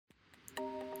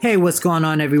Hey, what's going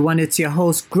on, everyone? It's your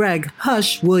host, Greg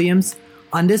Hush Williams.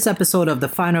 On this episode of the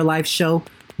Finer Life Show,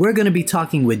 we're going to be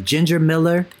talking with Ginger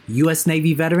Miller, U.S.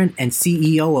 Navy veteran and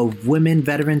CEO of Women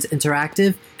Veterans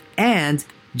Interactive, and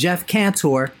Jeff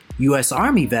Cantor, U.S.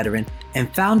 Army veteran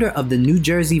and founder of the New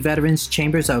Jersey Veterans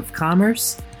Chambers of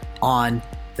Commerce, on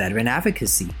veteran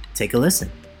advocacy. Take a listen.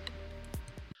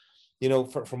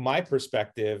 From my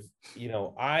perspective,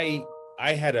 I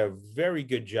had a very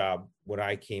good job when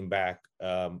I came back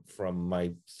from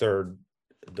my third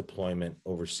deployment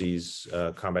overseas,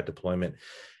 combat deployment.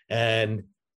 And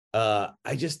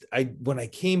when I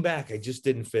came back, I just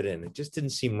didn't fit in. It just didn't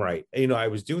seem right. I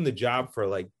was doing the job for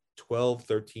like 12,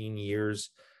 13 years,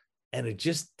 and it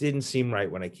just didn't seem right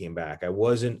when I came back. I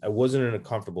wasn't in a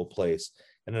comfortable place.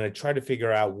 And then I tried to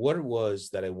figure out what it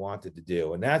was that I wanted to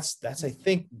do. And that's I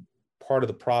think, part of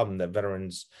the problem that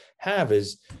veterans have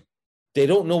is they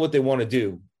don't know what they want to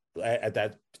do at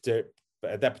that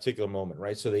particular moment,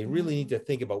 right? So they really need to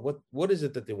think about what is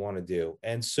it that they want to do.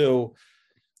 And so,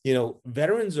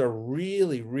 veterans are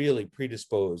really, really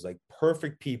predisposed, like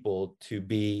perfect people to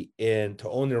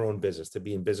own their own business, to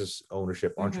be in business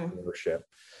ownership, entrepreneurship.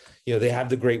 They have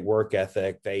the great work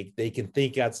ethic. They can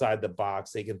think outside the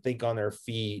box. They can think on their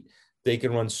feet. They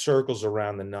can run circles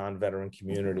around the non-veteran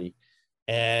community.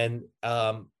 And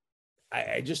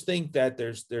I just think that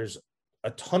there's a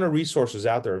ton of resources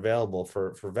out there available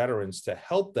for veterans to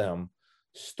help them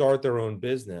start their own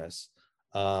business.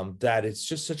 That it's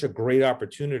just such a great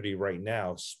opportunity right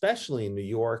now, especially in New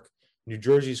York. New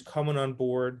Jersey's coming on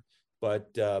board,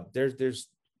 but there's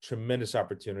tremendous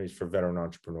opportunities for veteran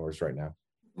entrepreneurs right now.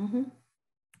 Mm-hmm.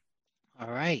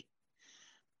 All right.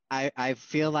 I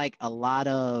feel like a lot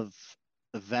of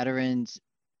veterans,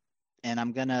 and I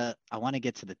want to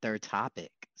get to the third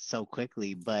topic so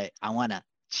quickly, but I want to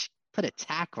put a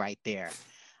tack right there.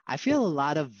 I feel a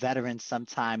lot of veterans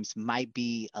sometimes might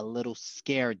be a little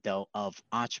scared, though, of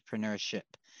entrepreneurship,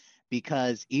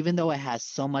 because even though it has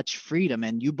so much freedom,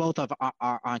 and you both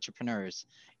are entrepreneurs,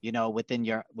 within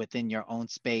your own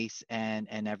space and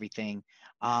everything,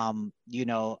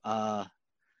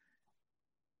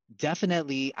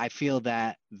 definitely I feel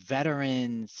that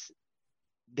veterans,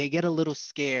 they get a little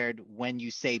scared when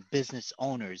you say business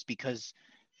owners, because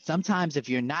sometimes if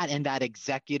you're not in that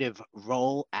executive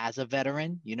role as a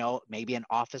veteran, maybe an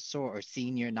officer or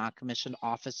senior non-commissioned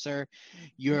officer,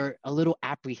 you're a little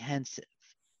apprehensive,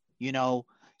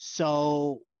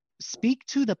 So speak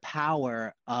to the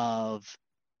power of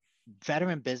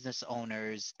veteran business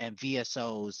owners and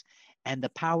VSOs and the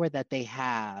power that they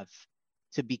have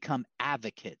to become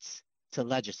advocates to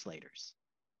legislators.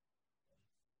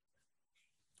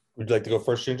 Would you like to go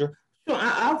first, Ginger? Sure,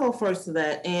 I'll go first to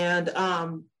that. And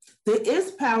there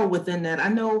is power within that. I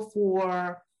know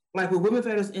for with Women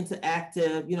Veterans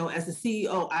Interactive, as the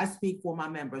CEO, I speak for my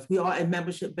members. We are a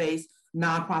membership-based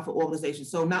nonprofit organization.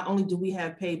 So not only do we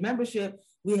have paid membership,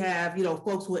 we have,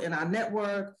 folks who are in our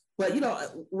network. But,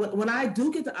 when I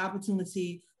do get the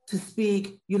opportunity to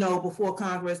speak, before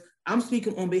Congress, I'm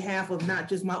speaking on behalf of not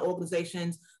just my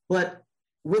organizations, but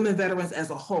women veterans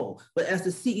as a whole. But as the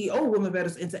CEO of Women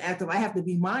Veterans Interactive, I have to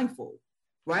be mindful,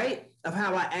 right, of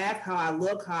how I act, how I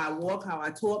look, how I walk, how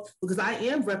I talk, because I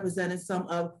am representing some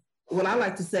of what I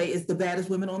like to say is the baddest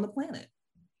women on the planet.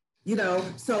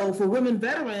 So for women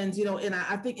veterans, and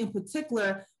I think in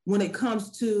particular, when it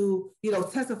comes to,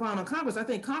 testifying on Congress, I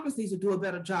think Congress needs to do a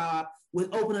better job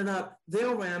with opening up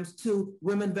their realms to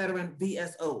women veteran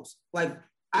VSOs. Like,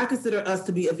 I consider us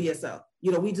to be a VSO.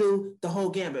 We do the whole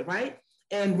gambit, right?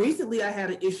 And recently I had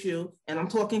an issue, and I'm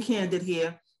talking candid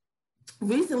here.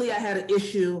 Recently I had an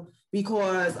issue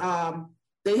because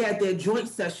they had their joint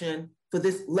session for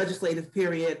this legislative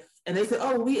period. And they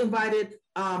said, we invited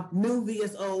new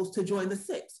VSOs to join the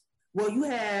six. Well, you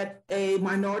had a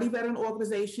minority veteran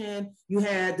organization, you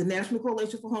had the National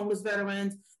Coalition for Homeless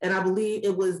Veterans, and I believe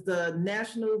it was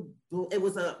it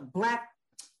was a Black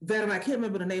veteran, I can't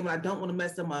remember the name, and I don't want to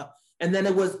mess them up. And then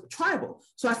it was tribal.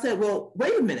 So I said, well,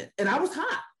 wait a minute. And I was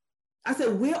hot. I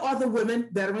said, where are the women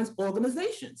veterans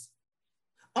organizations?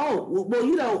 Oh,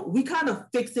 well, we kind of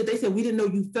fixed it. They said, we didn't know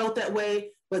you felt that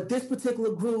way, but this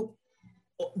particular group,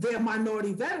 they're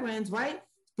minority veterans, right?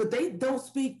 But they don't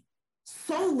speak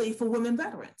solely for women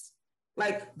veterans.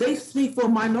 Like, they speak for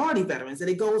minority veterans, and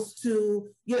it goes to,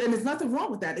 and there's nothing wrong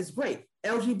with that. It's great.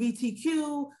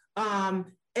 LGBTQ,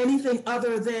 anything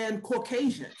other than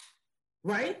Caucasian,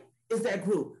 right? Is that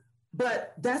group.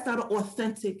 But that's not an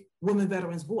authentic women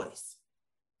veterans voice.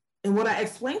 And what I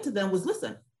explained to them was,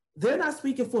 listen, they're not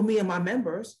speaking for me and my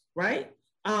members, right?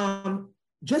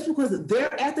 Just because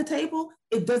they're at the table,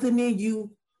 it doesn't mean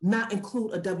you not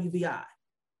include a WVI.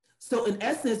 So in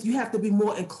essence, you have to be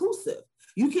more inclusive.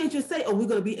 You can't just say, oh, we're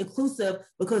going to be inclusive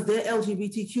because they're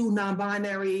LGBTQ,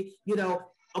 non-binary,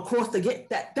 across the get.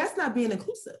 That's not being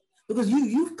inclusive, because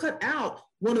you've cut out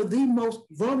one of the most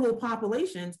vulnerable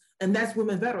populations, and that's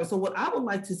women veterans. So what I would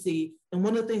like to see, and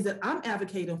one of the things that I'm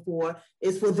advocating for,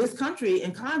 is for this country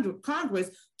and Congress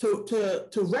to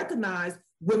recognize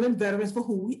women veterans for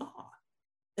who we are,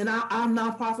 and our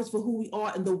nonprofits for who we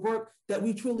are, and the work that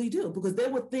we truly do. Because there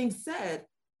were things said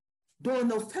during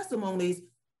those testimonies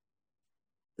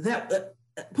that,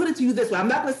 put it to you this way, I'm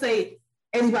not going to say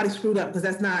anybody screwed up, because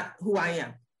that's not who I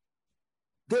am.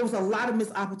 There was a lot of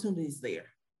missed opportunities there,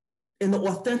 and the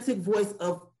authentic voice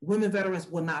of women veterans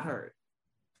were not heard.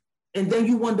 And then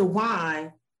you wonder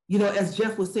why, as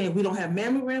Jeff was saying, we don't have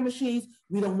mammogram machines,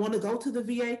 we don't want to go to the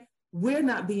VA, we're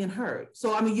not being heard.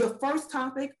 So, I mean, your first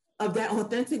topic of that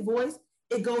authentic voice,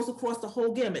 it goes across the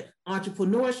whole gamut: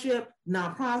 entrepreneurship,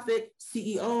 nonprofit,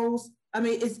 CEOs. I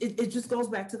mean, it just goes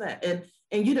back to that. And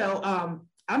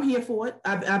I'm here for it.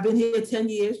 I've been here 10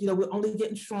 years. We're only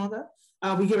getting stronger.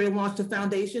 We get ready to launch the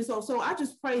foundation. So I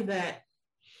just pray that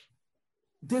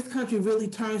this country really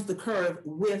turns the curve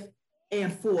with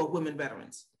and for women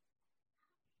veterans.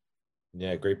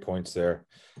 Yeah, great points there.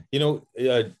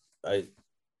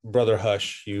 Brother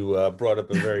Hush, you brought up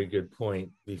a very good point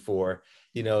before.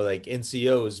 Like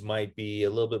NCOs might be a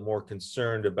little bit more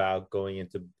concerned about going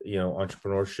into,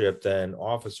 entrepreneurship than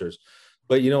officers.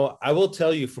 But, I will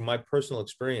tell you from my personal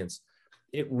experience,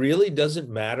 it really doesn't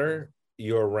matter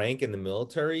your rank in the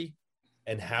military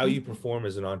and how you perform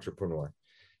as an entrepreneur.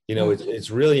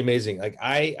 It's really amazing. Like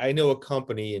I know a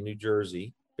company in New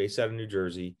Jersey, based out of New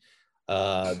Jersey.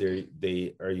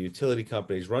 They are utility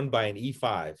companies run by an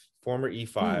E5, former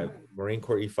E5, Marine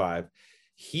Corps E5.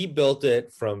 He built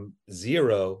it from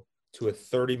zero to a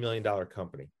 $30 million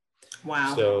company.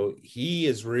 Wow. So he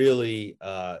is really,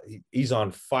 he's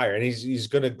on fire, and he's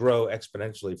going to grow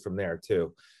exponentially from there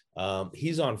too.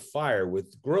 He's on fire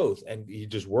with growth, and he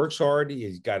just works hard.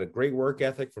 He's got a great work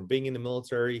ethic from being in the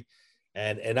military.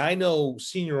 And I know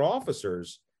senior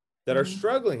officers that are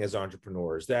struggling as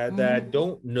entrepreneurs, that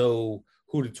don't know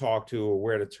who to talk to or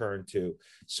where to turn to.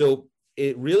 So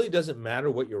it really doesn't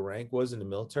matter what your rank was in the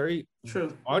military.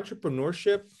 True.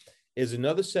 Entrepreneurship is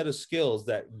another set of skills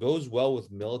that goes well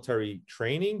with military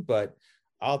training. But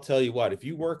I'll tell you what, if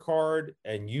you work hard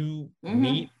and you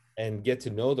meet and get to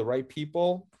know the right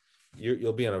people,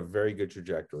 you'll be on a very good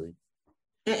trajectory.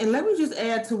 And let me just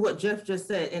add to what Jeff just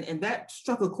said, and that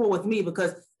struck a chord with me,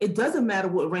 because it doesn't matter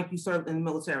what rank you served in the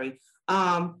military.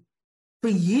 For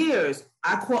years,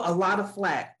 I caught a lot of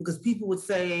flack because people would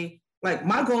say, like,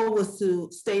 my goal was to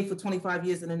stay for 25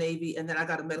 years in the Navy, and then I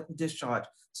got a medical discharge.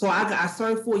 So I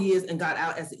served 4 years and got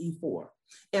out as an E4.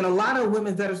 And a lot of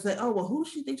women veterans say, oh, well, who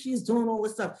does she think she is doing all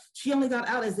this stuff? She only got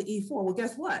out as an E4. Well,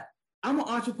 guess what? I'm an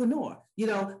entrepreneur.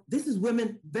 This is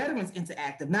women veterans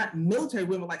interactive, not military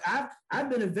women. Like I've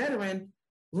been a veteran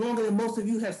longer than most of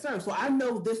you have served. So I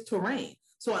know this terrain.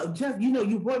 So Jeff,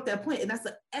 you brought that point, and that's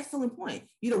an excellent point.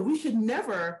 We should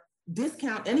never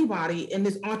discount anybody in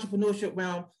this entrepreneurship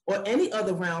realm or any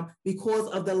other realm because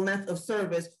of the length of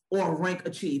service or rank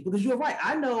achieved. Because you're right.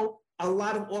 I know a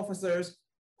lot of officers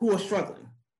who are struggling.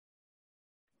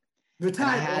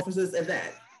 Retired officers at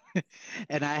that.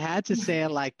 And I had to say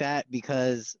it like that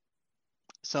because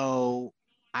so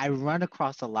I run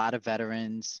across a lot of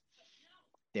veterans.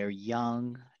 They're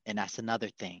young, and that's another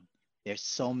thing. There's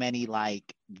so many like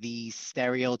these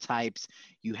stereotypes.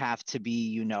 You have to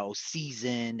be,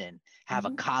 seasoned and have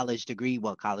a college degree.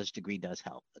 Well, college degree does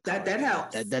help. That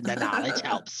helps. The knowledge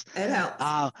helps. It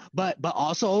helps. But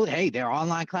also, hey, there are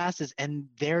online classes, and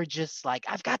they're just like,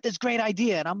 I've got this great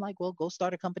idea, and I'm like, well, go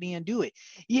start a company and do it.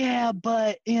 Yeah,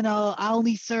 but I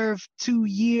only served 2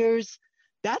 years.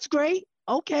 That's great.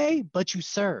 Okay, but you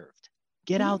served.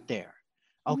 Get out there.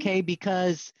 Okay,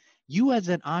 because you as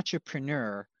an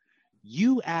entrepreneur,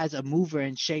 you as a mover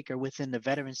and shaker within the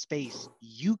veteran space,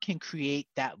 you can create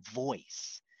that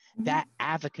voice, that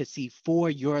advocacy for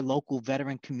your local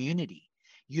veteran community.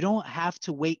 You don't have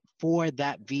to wait for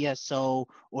that VSO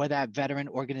or that veteran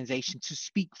organization to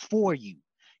speak for you.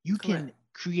 You can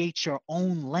create your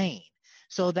own lane.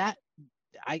 So that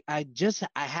I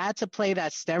had to play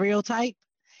that stereotype,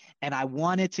 and I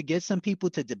wanted to get some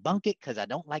people to debunk it because I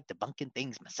don't like debunking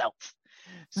things myself.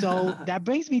 So that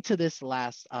brings me to this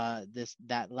last this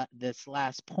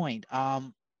last point.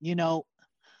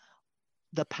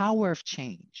 The power of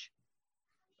change.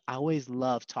 I always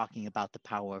love talking about the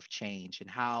power of change and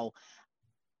how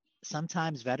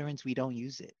sometimes veterans, we don't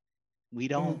use it. We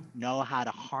don't know how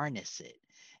to harness it.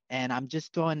 And I'm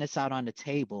just throwing this out on the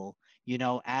table,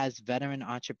 as veteran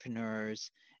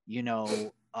entrepreneurs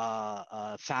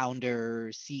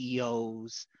founders,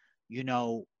 CEOs,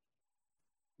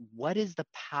 what is the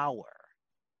power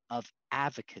of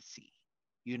advocacy,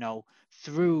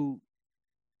 through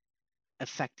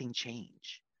affecting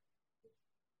change?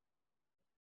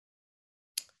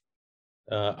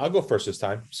 I'll go first this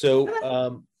time.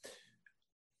 So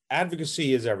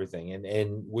advocacy is everything.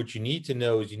 And what you need to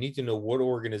know is you need to know what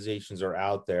organizations are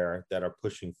out there that are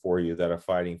pushing for you, that are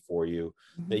fighting for you,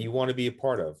 that you want to be a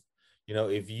part of.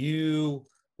 If you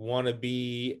want to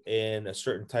be in a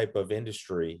certain type of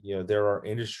industry, there are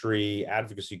industry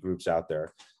advocacy groups out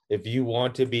there. If you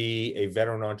want to be a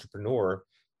veteran entrepreneur,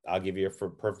 I'll give you a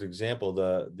perfect example.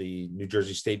 The New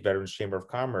Jersey State Veterans Chamber of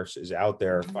Commerce is out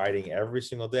there fighting every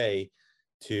single day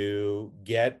to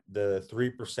get the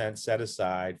 3% set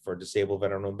aside for disabled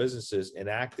veteran-owned businesses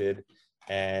enacted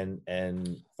and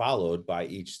followed by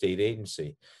each state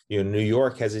agency. New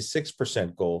York has a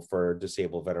 6% goal for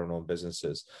disabled veteran-owned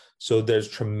businesses. So there's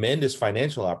tremendous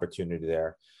financial opportunity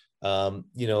there. An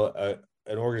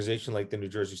organization like the New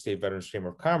Jersey State Veterans Chamber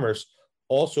of Commerce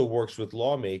also works with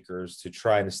lawmakers to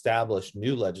try and establish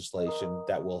new legislation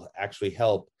that will actually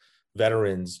help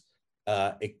veterans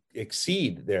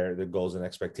exceed their goals and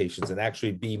expectations and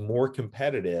actually be more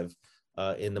competitive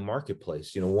in the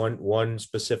marketplace. One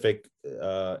specific,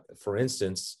 for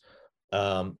instance,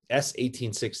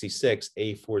 S1866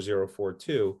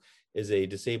 A4042 is a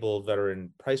disabled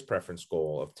veteran price preference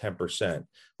goal of 10%,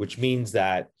 which means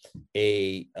that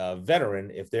a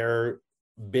veteran, if they're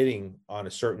bidding on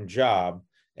a certain job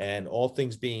and all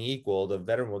things being equal, the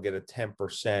veteran will get a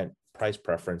 10% price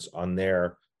preference on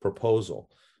their proposal.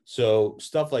 So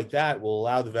stuff like that will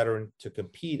allow the veteran to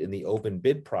compete in the open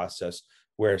bid process,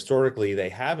 where historically they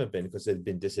haven't been because they've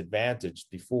been disadvantaged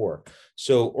before.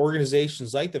 So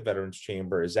organizations like the Veterans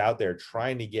Chamber is out there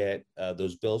trying to get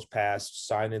those bills passed,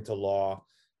 signed into law,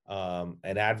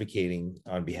 and advocating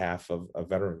on behalf of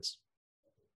veterans.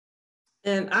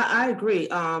 And I agree.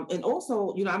 And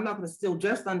also, I'm not going to steal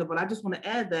Jeff's thunder, but I just want to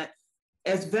add that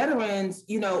as veterans,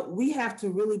 we have to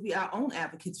really be our own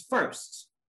advocates first.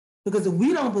 Because if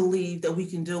we don't believe that we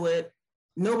can do it,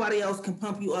 nobody else can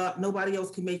pump you up. Nobody else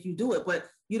can make you do it. But,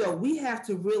 we have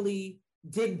to really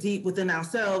dig deep within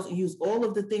ourselves and use all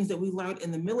of the things that we learned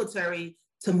in the military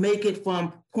to make it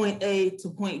from point A to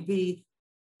point B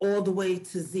all the way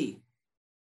to Z.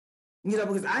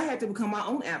 Because I had to become my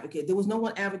own advocate. There was no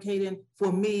one advocating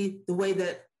for me the way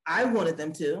that I wanted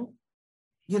them to.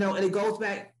 And it goes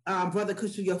back, Brother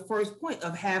Kush, to your first point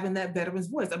of having that veteran's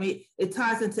voice. I mean, it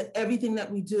ties into everything that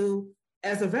we do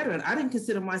as a veteran. I didn't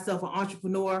consider myself an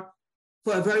entrepreneur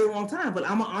for a very long time, but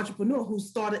I'm an entrepreneur who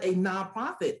started a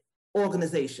nonprofit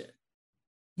organization,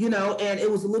 and it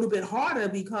was a little bit harder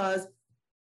because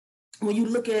when you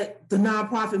look at the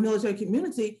nonprofit military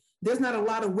community, there's not a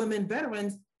lot of women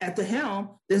veterans at the helm.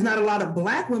 There's not a lot of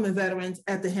Black women veterans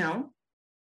at the helm.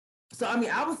 So,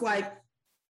 I was like,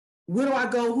 where do I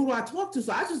go? Who do I talk to?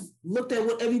 So I just looked at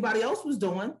what everybody else was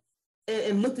doing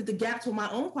and looked at the gaps for my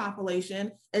own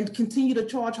population and continue to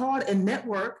charge hard and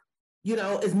network,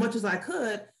 as much as I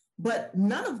could. But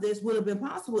none of this would have been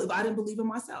possible if I didn't believe in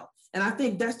myself. And I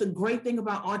think that's the great thing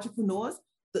about entrepreneurs,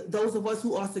 those of us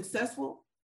who are successful,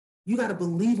 you got to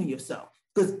believe in yourself,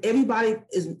 because everybody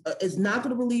is not going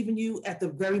to believe in you at the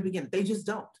very beginning. They just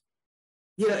don't.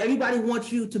 Everybody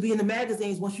wants you to be in the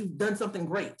magazines once you've done something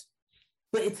great.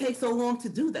 But it takes so long to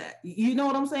do that. You know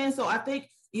what I'm saying? So I think,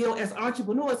 as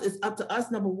entrepreneurs, it's up to us,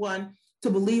 number one, to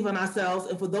believe in ourselves.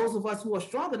 And for those of us who are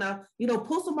strong enough,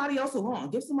 pull somebody else along,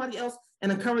 give somebody else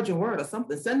an encouraging word or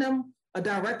something. Send them a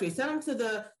directory, send them to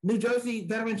the New Jersey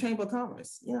Veteran Chamber of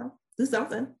Commerce, do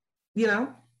something, we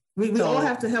all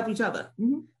have to help each other.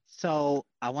 Mm-hmm. So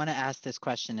I want to ask this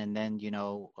question and then,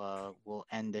 we'll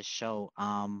end this show.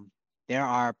 There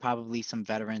are probably some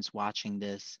veterans watching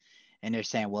this and they're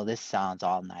saying, well, this sounds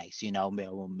all nice.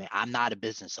 I'm not a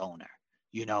business owner.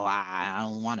 I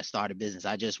don't want to start a business.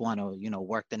 I just want to,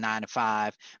 work the 9 to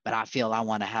 5, but I feel I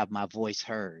want to have my voice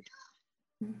heard.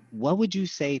 What would you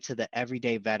say to the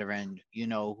everyday veteran,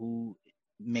 who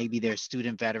maybe they're a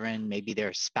student veteran, maybe they're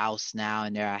a spouse now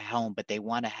and they're at home, but they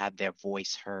want to have their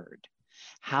voice heard?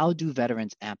 How do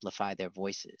veterans amplify their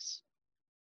voices?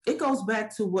 It goes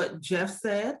back to what Jeff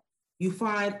said. You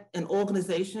find an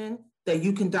organization that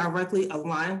you can directly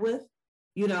align with.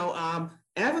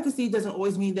 Advocacy doesn't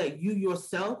always mean that you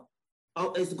yourself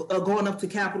is going up to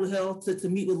Capitol Hill to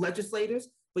meet with legislators,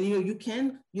 but you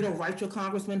can write your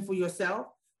congressman for yourself.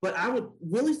 But I would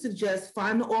really suggest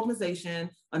find an organization,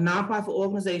 a nonprofit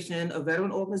organization, a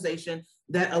veteran organization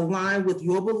that align with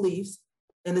your beliefs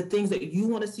and the things that you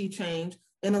want to see change,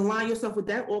 and align yourself with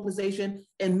that organization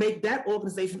and make that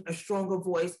organization a stronger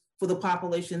voice for the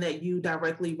population that you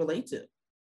directly relate to.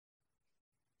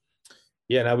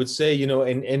 Yeah, and I would say,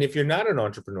 and if you're not an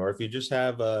entrepreneur, if you just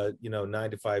have a,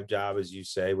 9-to-5 job, as you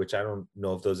say, which I don't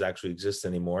know if those actually exist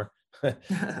anymore,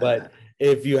 but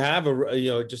if you have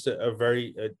just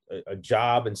a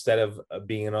job instead of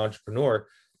being an entrepreneur,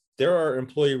 there are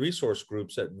employee resource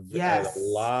groups at a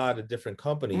lot of different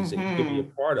companies that you can be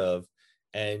a part of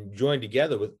and join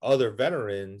together with other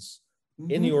veterans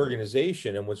in the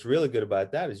organization. And what's really good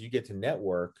about that is you get to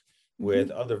network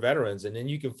with other veterans, and then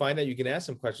you can find out, you can ask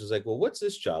them questions like, well, what's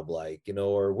this job like,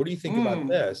 or what do you think about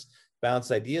this?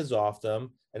 Bounce ideas off them.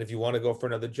 And if you want to go for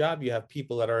another job, you have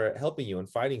people that are helping you and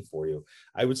fighting for you.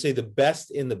 I would say the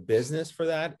best in the business for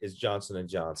that is Johnson &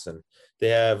 Johnson. They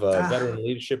have a Veteran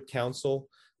Leadership Council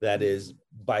that is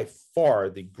by far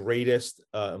the greatest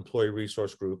employee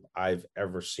resource group I've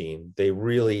ever seen. They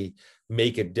really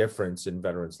make a difference in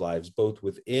veterans' lives, both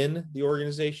within the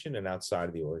organization and outside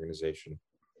of the organization.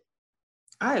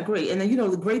 I agree. And then,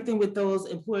 the great thing with those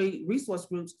employee resource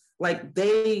groups, like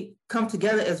they come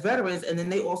together as veterans, and then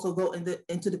they also go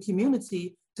into the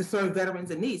community to serve veterans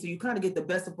in need. So you kind of get the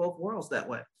best of both worlds that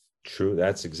way. True.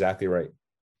 That's exactly right.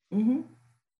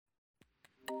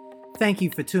 Thank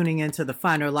you for tuning into the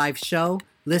Finer Life Show.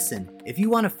 Listen, if you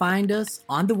want to find us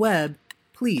on the web,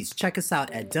 please check us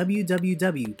out at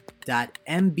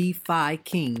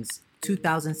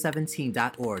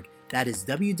www.mbphikings2017.org. That is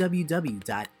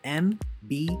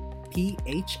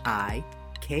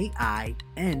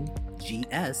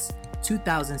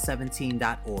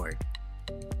www.mbphikings2017.org.